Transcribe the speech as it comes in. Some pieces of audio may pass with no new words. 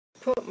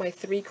my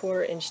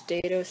 3/4 inch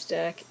dado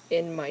stack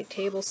in my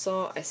table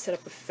saw. I set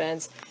up a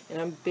fence,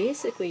 and I'm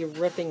basically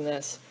ripping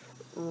this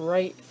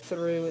right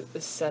through the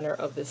center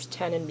of this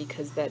tenon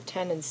because that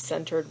tenon's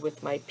centered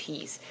with my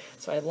piece.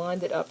 So I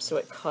lined it up so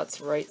it cuts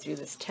right through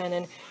this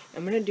tenon.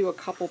 I'm going to do a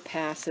couple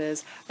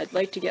passes. I'd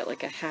like to get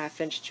like a 1/2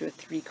 inch to a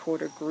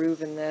 3/4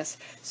 groove in this,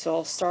 so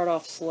I'll start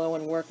off slow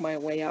and work my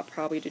way up,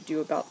 probably to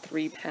do about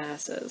 3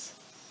 passes.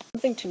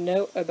 Something to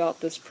note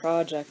about this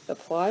project, the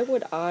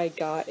plywood I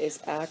got is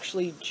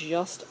actually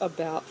just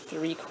about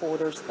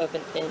 3/4 of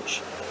an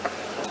inch.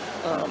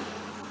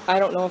 I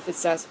don't know if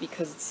that's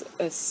because it's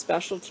a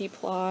specialty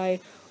ply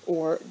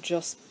or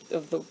just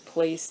of the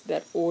place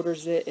that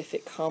orders it, if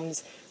it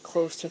comes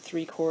close to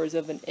 3/4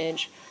 of an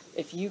inch.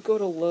 If you go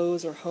to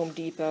Lowe's or Home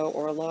Depot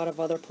or a lot of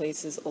other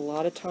places, a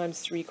lot of times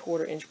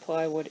 3/4 inch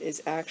plywood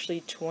is actually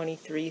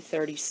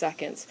 23-30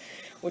 seconds,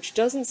 which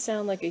doesn't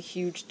sound like a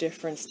huge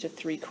difference to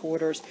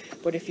 3/4,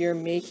 but if you're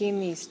making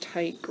these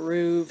tight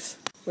grooves,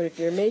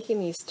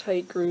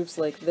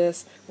 like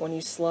this, when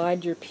you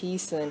slide your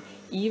piece in,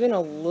 even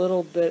a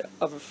little bit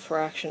of a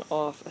fraction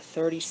off, a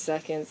 30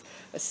 seconds,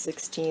 a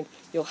 16th,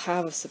 you'll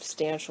have a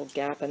substantial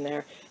gap in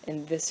there,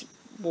 and this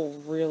will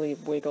really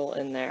wiggle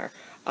in there.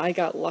 I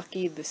got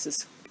lucky.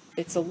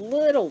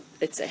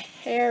 It's a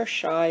hair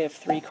shy of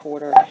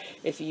 3/4.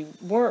 If you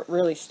weren't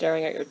really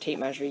staring at your tape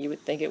measure, you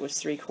would think it was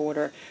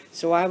 3/4.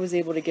 So I was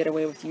able to get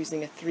away with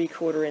using a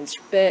 3/4 inch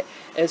bit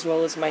as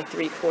well as my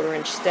 3/4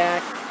 inch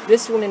stack.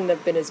 This wouldn't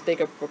have been as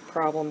big of a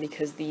problem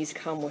because these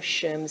come with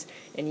shims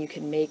and you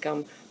can make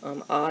them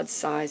odd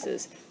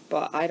sizes.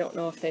 But I don't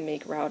know if they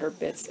make router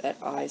bits at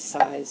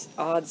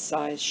odd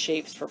size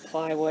shapes for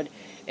plywood,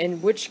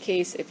 in which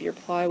case if your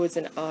plywood's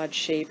an odd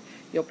shape,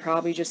 you'll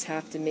probably just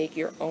have to make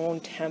your own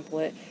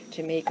template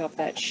to make up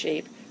that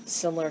shape,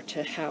 similar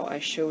to how I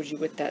showed you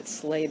with that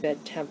sleigh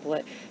bed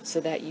template, so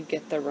that you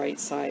get the right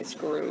size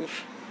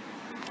groove.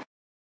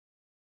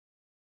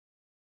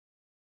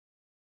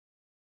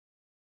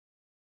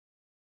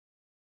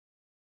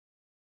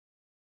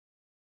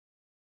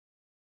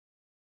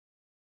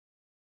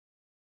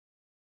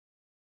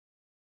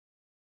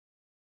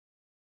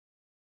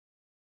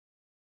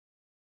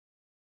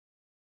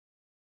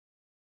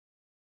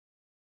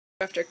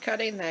 After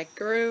cutting that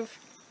groove,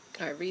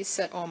 I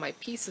reset all my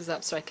pieces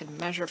up so I could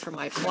measure for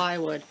my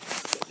plywood.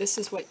 This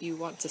is what you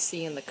want to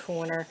see in the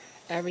corner.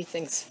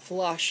 Everything's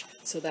flush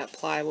so that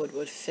plywood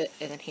would fit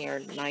in here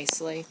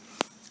nicely.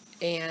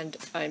 And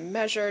I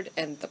measured,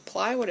 and the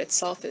plywood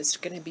itself is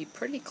going to be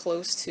pretty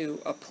close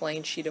to a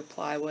plain sheet of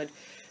plywood.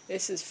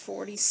 This is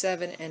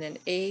 47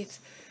 1/8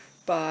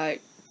 by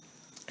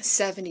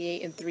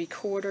 78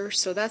 3/4,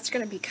 so that's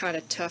going to be kind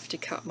of tough to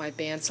cut my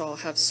bandsaw. I'll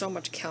have so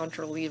much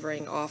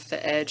counterlevering off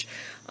the edge.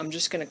 I'm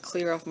just going to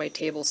clear off my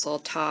table saw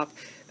top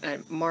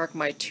and mark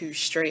my 2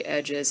 straight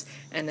edges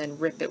and then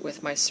rip it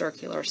with my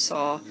circular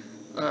saw.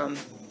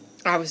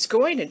 I was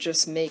going to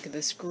just make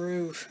this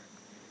groove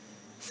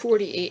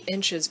 48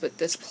 inches, but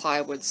this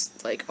plywood's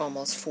like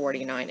almost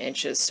 49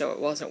 inches, so it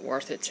wasn't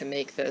worth it to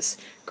make this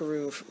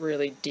groove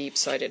really deep,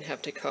 so I didn't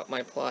have to cut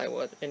my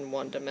plywood in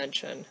one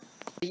dimension.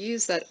 I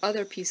used that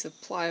other piece of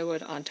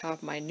plywood on top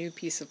of my new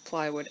piece of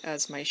plywood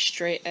as my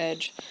straight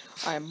edge.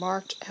 I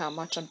marked how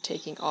much I'm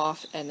taking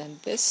off, and then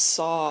this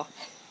saw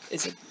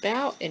is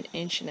about 1.5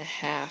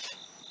 inches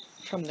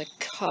from the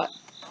cut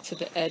to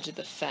the edge of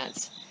the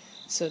fence.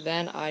 So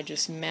then I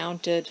just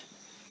mounted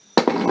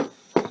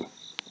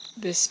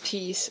this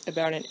piece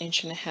about 1.5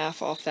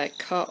 inches off that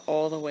cut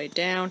all the way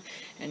down,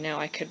 and now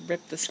I could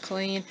rip this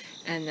clean,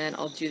 and then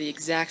I'll do the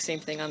exact same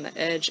thing on the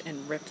edge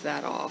and rip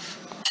that off.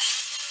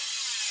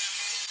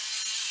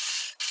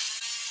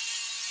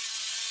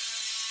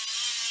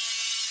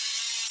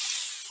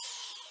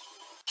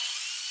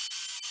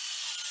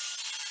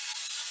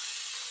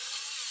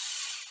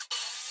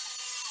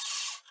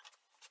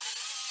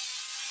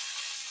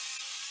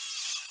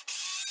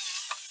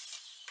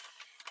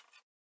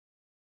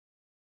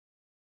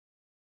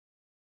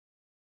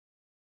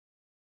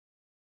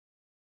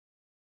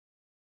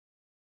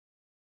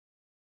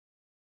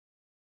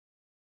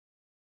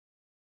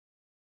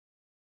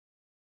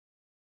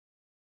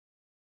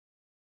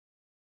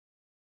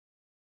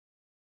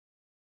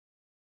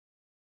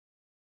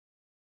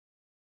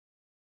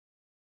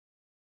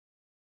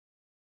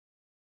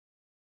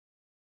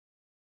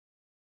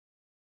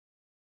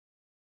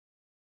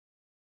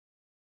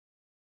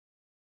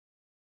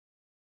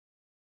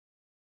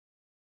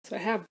 So I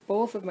have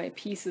both of my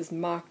pieces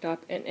mocked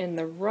up and in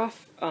the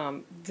rough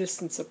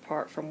distance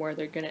apart from where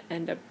they're going to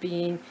end up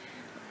being.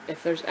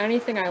 If there's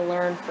anything I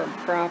learned from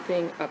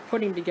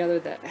putting together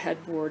that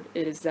headboard,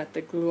 it is that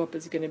the glue up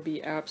is going to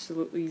be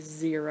absolutely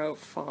zero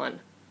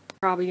fun.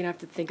 Probably going to have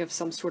to think of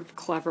some sort of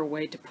clever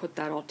way to put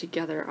that all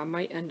together. I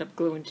might end up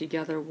gluing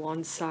together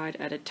one side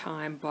at a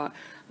time, but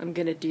I'm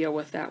going to deal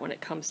with that when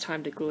it comes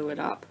time to glue it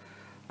up.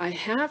 I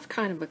have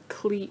kind of a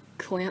cleat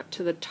clamp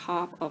to the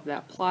top of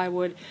that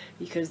plywood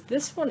because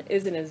this one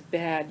isn't as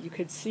bad. You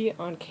could see it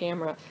on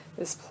camera.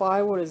 This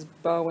plywood is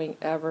bowing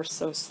ever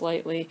so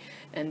slightly,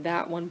 and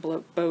that one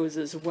bows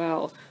as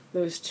well.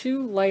 Those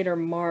two lighter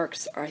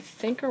marks, I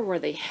think, are where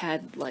they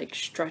had like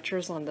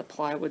stretchers on the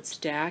plywood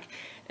stack,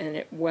 and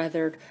it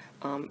weathered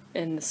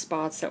in the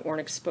spots that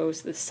weren't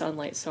exposed to the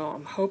sunlight. So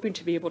I'm hoping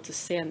to be able to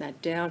sand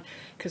that down,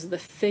 because the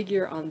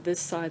figure on this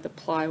side of the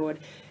plywood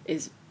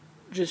is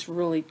just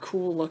really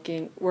cool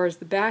looking, whereas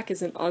the back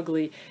isn't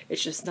ugly,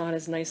 it's just not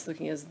as nice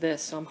looking as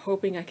this. So I'm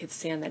hoping I could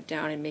sand that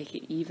down and make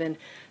it even,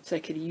 so I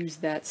could use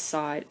that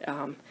side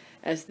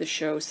as the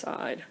show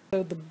side.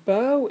 So the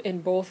bow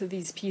in both of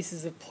these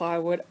pieces of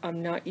plywood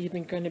I'm not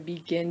even going to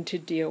begin to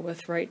deal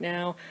with right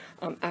now.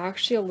 I'm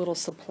actually a little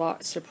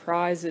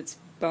surprised it's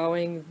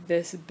bowing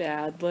this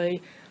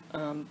badly.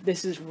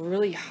 This is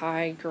really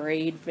high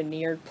grade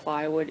veneered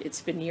plywood.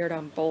 It's veneered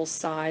on both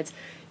sides.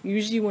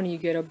 Usually when you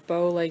get a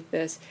bow like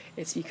this,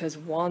 it's because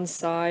one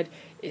side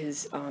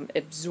is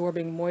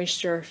absorbing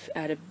moisture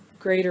at a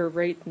greater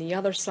rate than the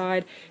other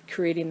side,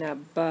 creating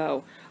that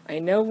bow. I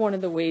know one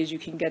of the ways you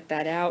can get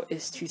that out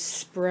is to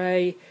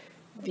spray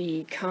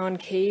the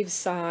concave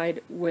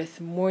side with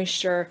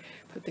moisture,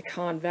 put the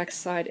convex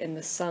side in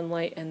the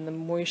sunlight, and the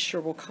moisture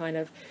will kind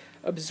of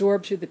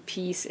absorb to the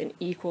piece and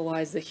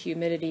equalize the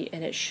humidity,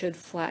 and it should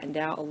flatten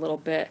out a little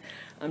bit.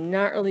 I'm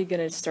not really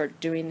going to start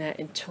doing that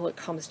until it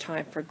comes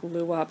time for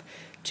glue up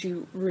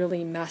to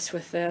really mess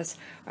with this.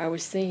 I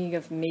was thinking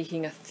of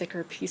making a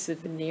thicker piece of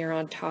veneer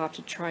on top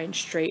to try and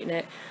straighten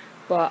it,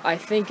 but I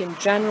think in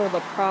general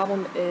the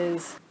problem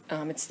is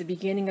it's the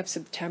beginning of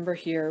September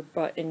here,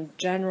 but in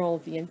general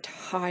the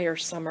entire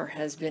summer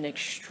has been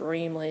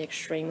extremely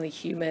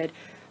humid,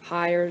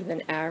 higher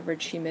than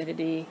average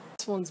humidity.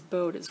 This one's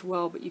bowed as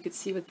well, but you can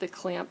see with the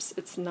clamps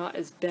it's not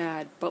as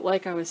bad, but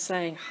like I was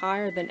saying,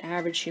 higher than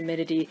average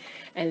humidity,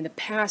 and in the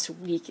past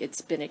week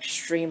it's been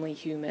extremely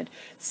humid,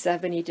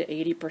 70 to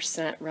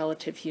 80%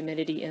 relative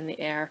humidity in the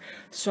air.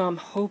 So I'm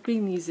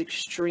hoping these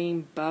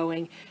extreme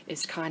bowing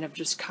is kind of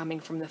just coming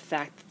from the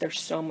fact that there's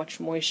so much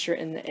moisture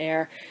in the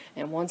air,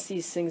 and once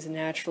these things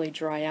naturally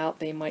dry out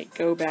they might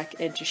go back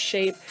into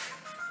shape.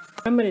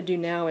 What I'm going to do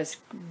now is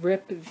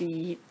rip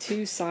the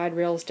two side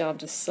rails down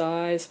to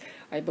size.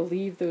 I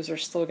believe those are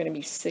still going to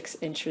be 6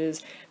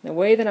 inches. And the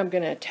way that I'm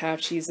going to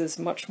attach these is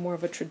much more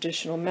of a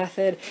traditional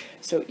method.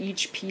 So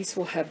each piece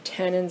will have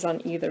tenons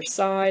on either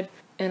side,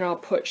 and I'll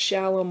put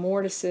shallow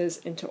mortises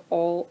into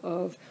all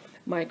of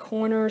my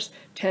corners,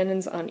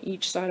 tenons on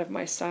each side of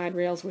my side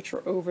rails, which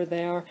are over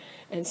there.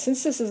 And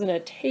since this isn't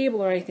a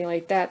table or anything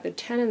like that, the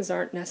tenons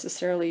aren't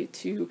necessarily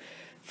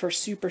for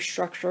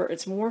superstructure.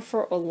 It's more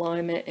for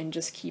alignment and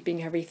just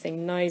keeping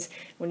everything nice.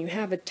 When you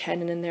have a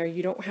tenon in there,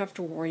 you don't have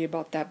to worry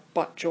about that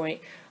butt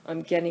joint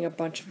getting a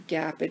bunch of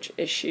gappage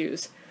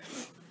issues.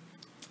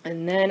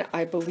 And then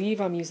I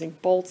believe I'm using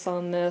bolts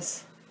on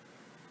this.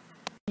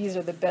 These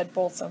are the bed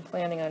bolts I'm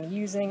planning on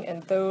using,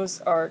 and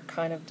those are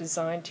kind of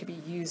designed to be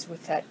used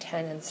with that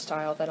tenon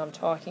style that I'm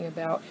talking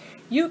about.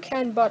 You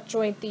can butt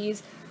joint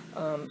these.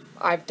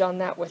 I've done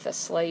that with a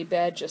sleigh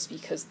bed just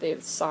because the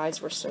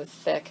sides were so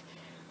thick.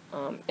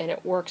 And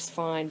it works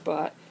fine,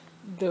 but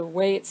the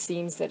way it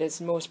seems that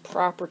it's most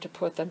proper to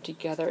put them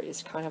together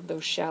is kind of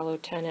those shallow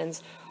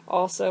tenons.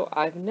 Also,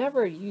 I've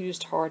never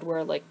used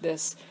hardware like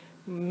this,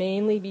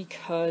 mainly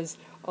because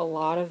a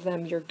lot of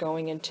them you're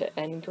going into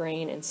end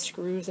grain, and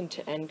screws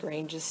into end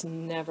grain just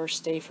never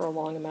stay for a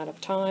long amount of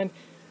time.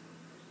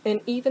 And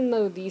even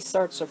though these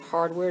sorts of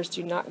hardwares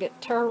do not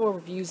get terrible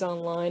reviews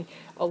online,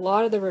 a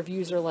lot of the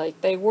reviews are like,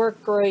 they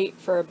work great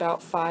for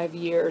about 5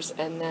 years,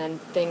 and then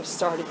things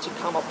started to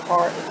come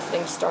apart and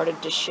things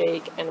started to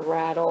shake and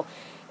rattle,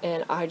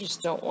 and I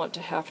just don't want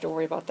to have to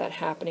worry about that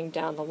happening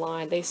down the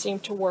line. They seem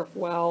to work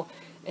well,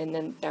 and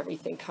then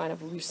everything kind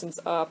of loosens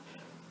up.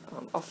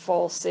 A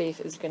fall safe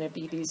is going to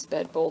be these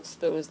bed bolts.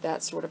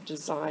 That sort of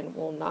design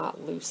will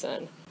not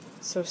loosen.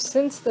 So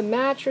since the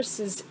mattress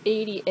is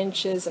 80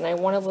 inches and I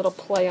want a little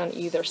play on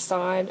either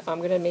side, I'm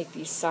going to make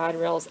these side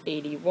rails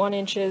 81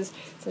 inches.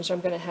 Since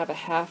I'm going to have a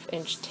 1/2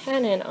 inch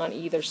tenon on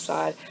either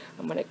side,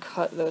 I'm going to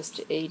cut those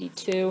to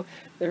 82.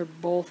 They're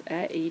both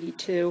at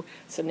 82.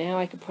 So now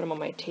I can put them on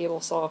my table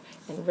saw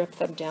and rip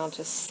them down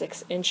to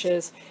 6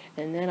 inches.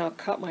 And then I'll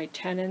cut my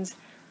tenons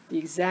the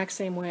exact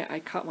same way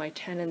I cut my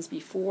tenons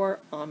before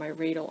on my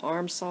radial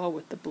arm saw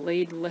with the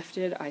blade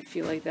lifted. I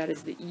feel like that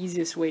is the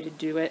easiest way to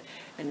do it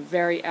and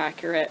very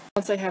accurate.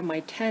 Once I have my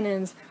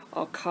tenons,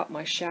 I'll cut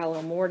my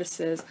shallow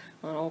mortises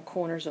on all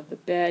corners of the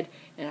bed,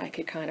 and I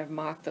could kind of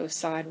mock those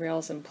side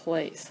rails in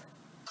place.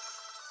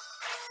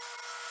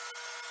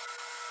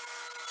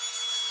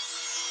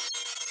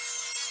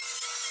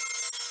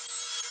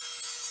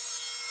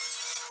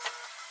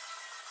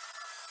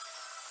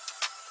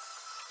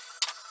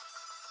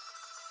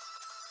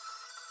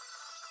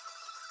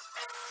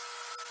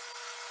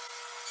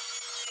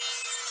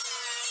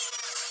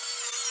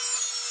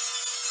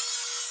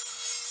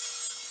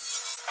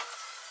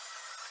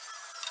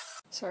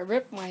 So I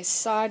ripped my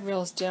side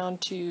rails down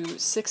to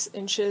 6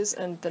 inches,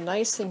 and the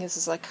nice thing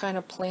is I kind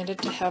of planned it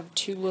to have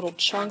 2 little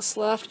chunks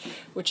left,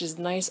 which is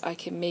nice. I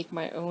can make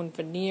my own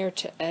veneer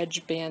to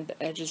edge band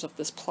the edges of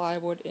this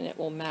plywood, and it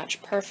will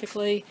match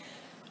perfectly.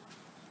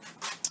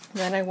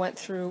 Then I went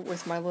through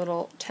with my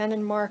little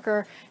tenon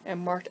marker and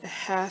marked a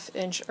 1/2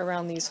 inch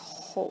around these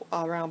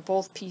around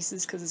both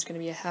pieces, because it's going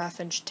to be a 1/2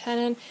 inch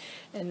tenon.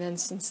 And then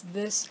since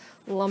this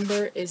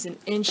lumber is 1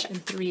 3/8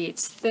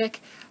 inches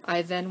thick,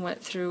 I then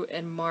went through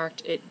and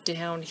marked it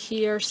down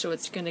here, so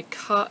it's going to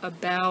cut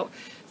about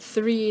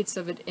 3/8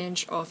 of an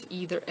inch off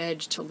either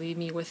edge to leave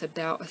me with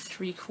about a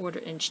 3/4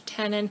 inch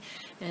tenon.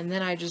 And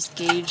then I just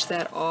gauge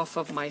that off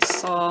of my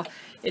saw.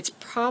 It's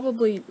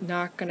probably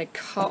not going to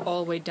cut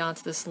all the way down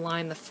to this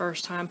line the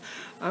first time.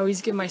 I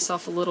always give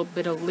myself a little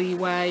bit of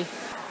leeway.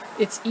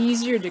 It's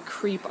easier to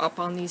creep up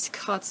on these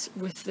cuts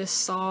with this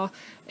saw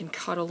and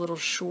cut a little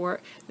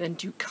short than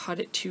to cut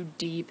it too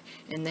deep,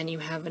 and then you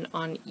have an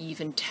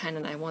uneven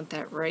tenon. I want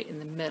that right in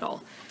the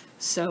middle.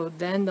 So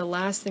then the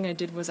last thing I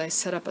did was I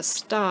set up a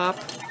stop.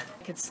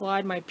 I could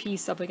slide my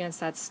piece up against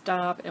that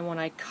stop, and when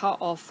I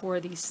cut all 4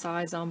 of these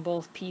sides on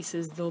both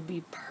pieces, they'll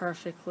be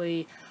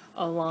perfectly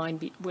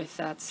aligned with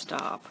that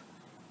stop.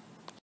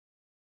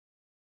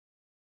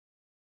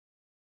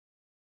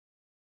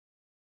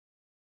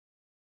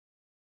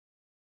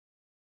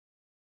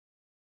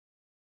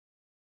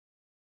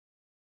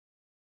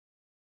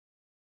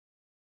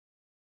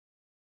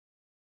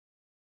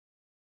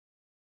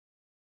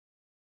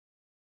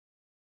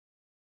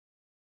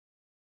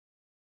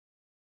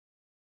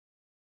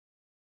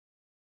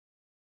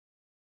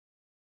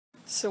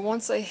 So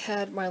once I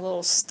had my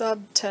little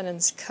stub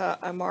tenons cut,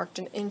 I marked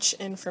 1 inch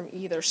in from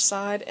either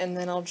side, and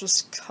then I'll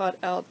just cut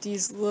out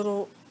these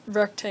little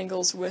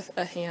rectangles with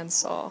a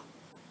handsaw.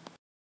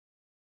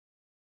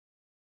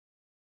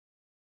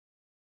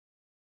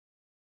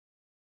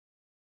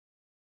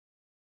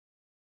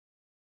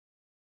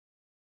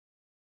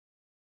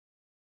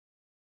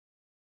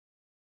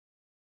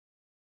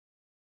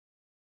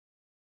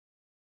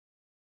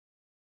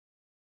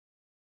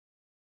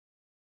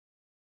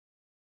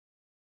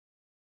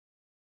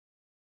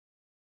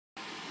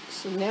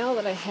 So now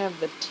that I have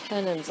the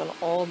tenons on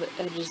all the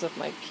edges of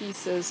my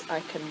pieces, I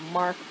can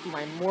mark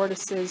my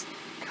mortises,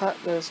 cut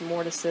those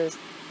mortises,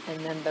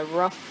 and then the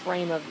rough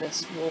frame of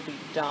this will be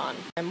done.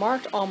 I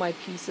marked all my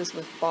pieces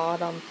with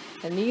bottom,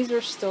 and these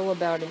are still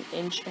about 1.5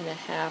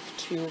 inches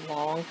too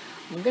long.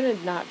 I'm going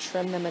to not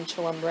trim them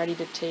until I'm ready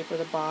to taper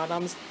the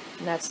bottoms,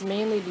 and that's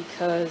mainly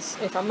because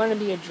if I'm going to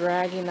be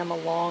dragging them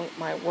along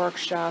my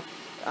workshop,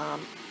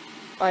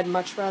 I'd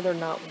much rather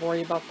not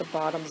worry about the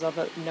bottoms of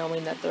it,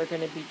 knowing that they're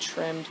going to be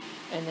trimmed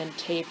and then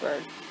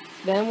tapered.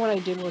 Then what I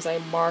did was I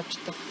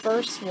marked the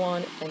first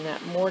one, and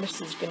that mortise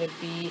is going to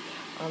be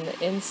on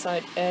the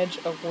inside edge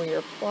of where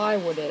your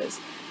plywood is.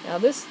 Now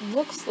this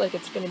looks like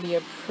it's going to be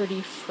a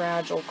pretty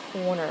fragile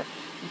corner,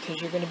 because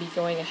you're going to be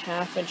going a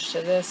 1/2 inch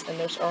to this, and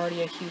there's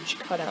already a huge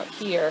cutout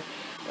here.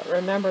 But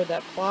remember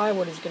that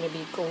plywood is going to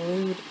be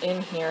glued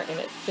in here, and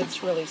it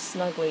fits really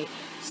snugly,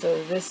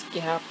 so this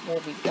gap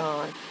will be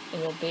gone,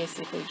 and you'll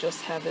basically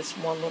just have this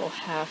one little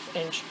 1/2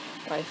 inch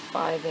by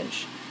 5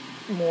 inch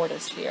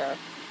mortise here.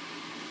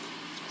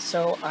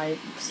 So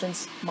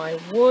since my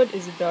wood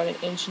is about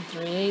 1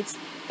 3/8 inches,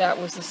 that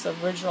was this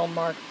original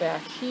mark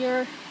back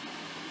here.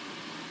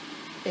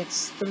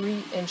 It's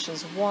 3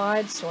 inches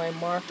wide, so I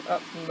marked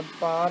up from the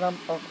bottom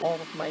of all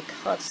of my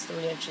cuts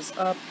 3 inches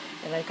up,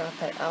 and I got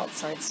that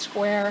outside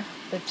square.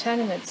 The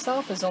tenon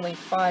itself is only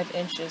 5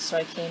 inches, so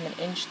I came 1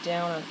 inch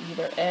down on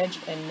either edge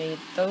and made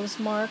those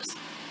marks,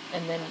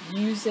 and then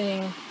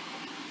using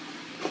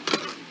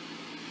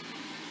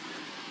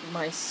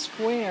my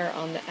square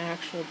on the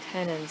actual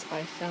tenons,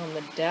 I found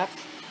the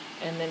depth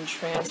and then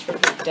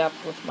transferred the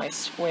depth with my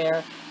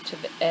square to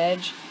the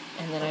edge,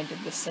 and then I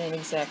did the same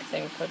exact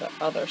thing for the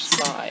other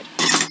side.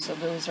 So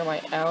those are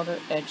my outer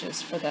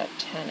edges for that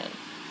tenon.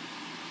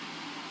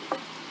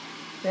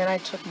 Then I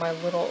took my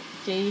little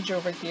gauge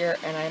over here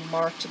and I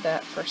marked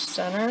that for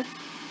center,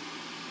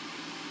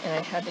 and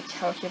I had to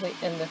calculate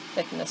in the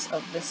thickness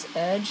of this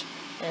edge,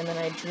 and then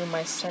I drew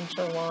my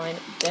center line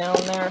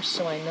down there,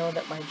 so I know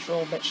that my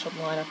drill bit should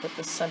line up with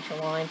the center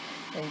line,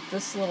 and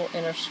this little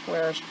inner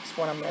square is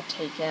what I'm going to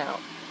take out.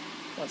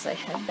 Once I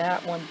had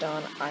that one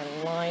done, I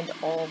lined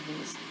all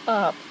these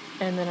up,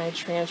 and then I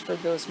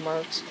transferred those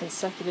marks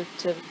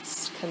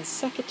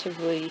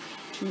consecutively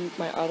to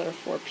my other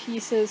 4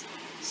 pieces,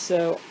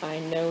 so I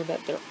know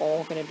that they're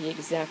all going to be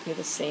exactly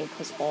the same,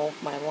 because all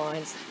of my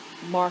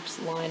marks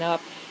line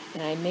up,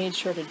 and I made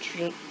sure to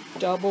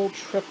double,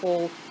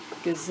 triple,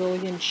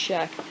 gazillion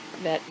check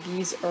that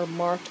these are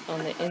marked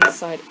on the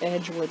inside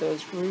edge where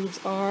those grooves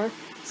are,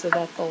 so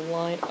that they'll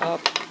line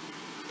up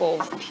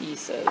both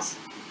pieces.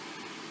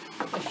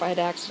 If I'd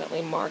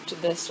accidentally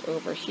marked this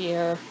over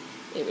here,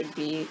 it would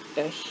be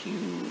a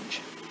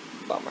huge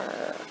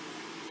bummer.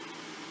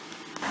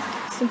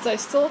 Since I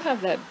still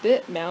have that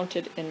bit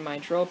mounted in my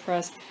drill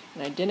press,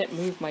 and I didn't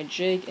move my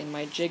jig, and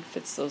my jig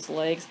fits those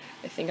legs,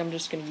 I think I'm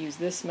just going to use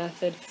this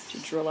method to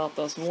drill out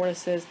those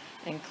mortises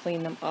and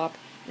clean them up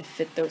and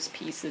fit those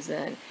pieces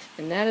in.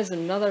 And that is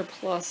another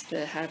plus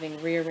to having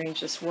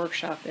rearranged this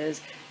workshop, is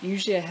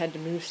usually I had to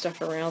move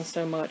stuff around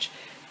so much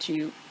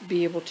to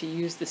be able to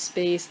use the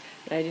space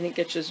that I didn't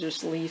get to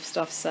just leave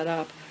stuff set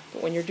up.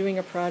 But when you're doing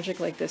a project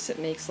like this, it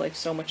makes life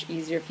so much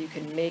easier if you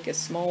can make a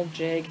small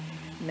jig,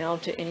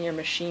 mount it in your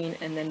machine,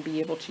 and then be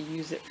able to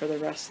use it for the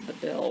rest of the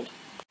build.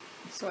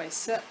 So I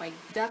set my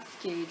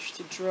depth gauge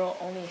to drill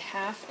only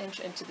 1/2 inch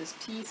into this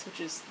piece,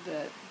 which is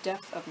the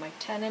depth of my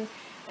tenon.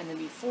 And then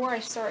before I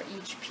start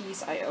each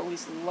piece, I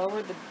always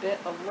lower the bit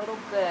a little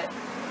bit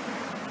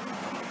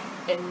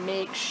and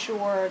make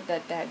sure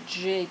that that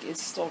jig is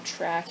still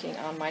tracking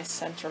on my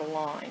center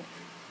line,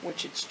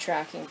 which it's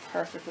tracking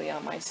perfectly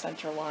on my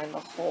center line the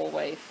whole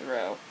way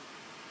through.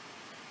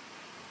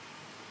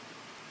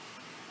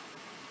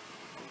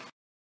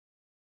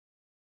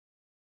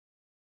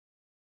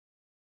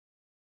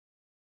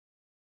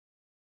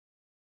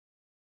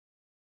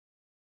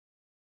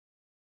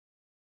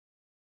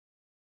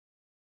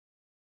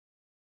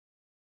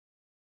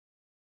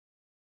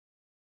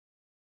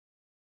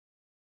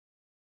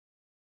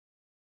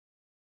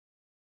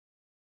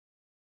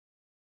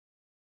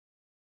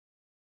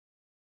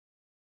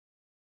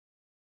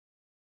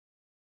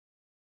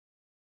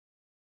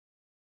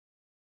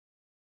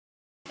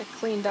 I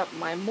cleaned up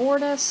my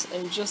mortise,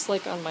 and just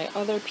like on my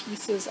other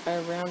pieces, I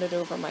rounded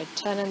over my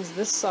tenons.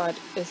 This side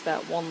is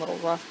that one little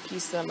rough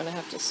piece that I'm going to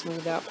have to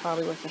smooth out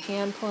probably with a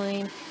hand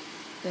plane.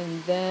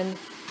 And then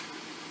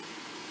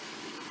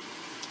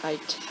I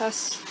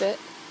test fit.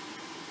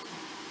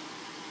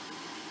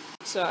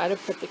 So I had to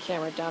put the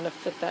camera down to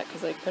fit that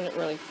because I couldn't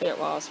really fit it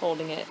while I was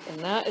holding it. And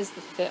that is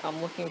the fit I'm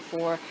looking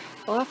for.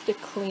 I'll have to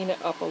clean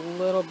it up a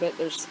little bit.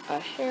 There's a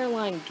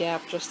hairline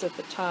gap just at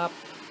the top,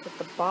 but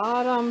the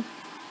bottom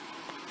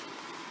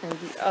and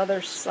the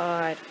other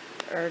side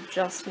are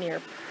just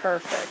near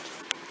perfect.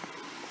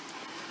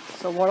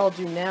 So what I'll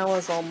do now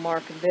is I'll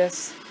mark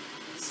this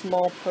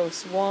small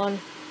post 1,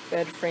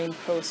 bed frame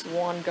post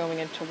 1 going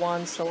into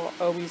 1, so I'll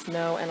always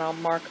know, and I'll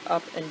mark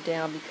up and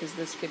down because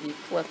this could be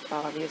flipped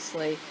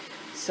obviously,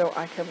 so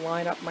I can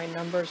line up my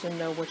numbers and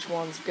know which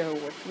ones go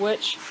with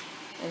which.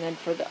 And then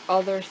for the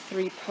other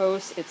 3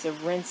 posts, it's a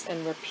rinse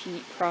and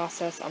repeat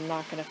process. I'm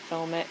not going to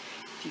film it.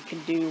 If you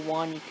can do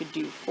 1, you could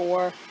do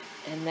 4,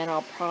 and then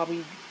I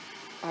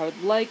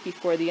would like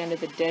before the end of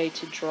the day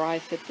to dry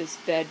fit this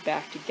bed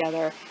back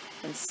together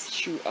and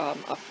shoot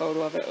a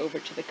photo of it over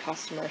to the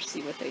customer,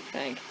 see what they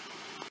think.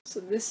 So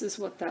this is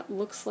what that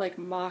looks like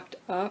mocked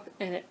up,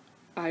 and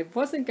I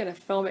wasn't going to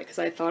film it because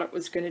I thought it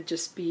was going to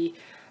just be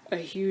a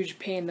huge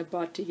pain in the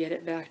butt to get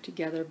it back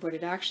together, but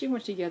it actually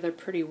went together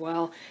pretty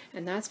well,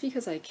 and that's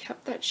because I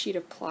kept that sheet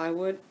of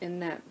plywood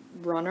in that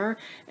runner,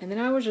 and then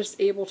I was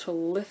just able to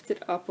lift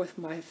it up with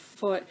my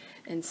foot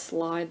and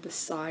slide the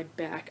side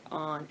back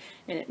on,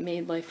 and it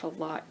made life a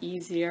lot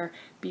easier.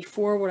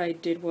 Before, what I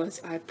did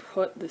was I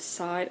put the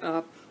side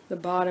up, the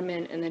bottom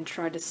in, and then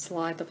tried to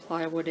slide the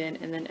plywood in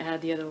and then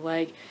add the other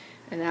leg,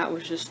 and that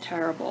was just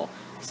terrible.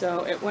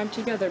 So it went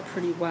together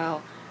pretty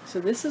well. So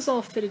this is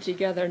all fitted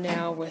together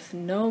now with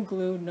no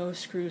glue, no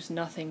screws,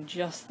 nothing,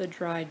 just the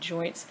dry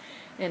joints,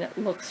 and it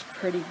looks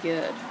pretty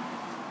good.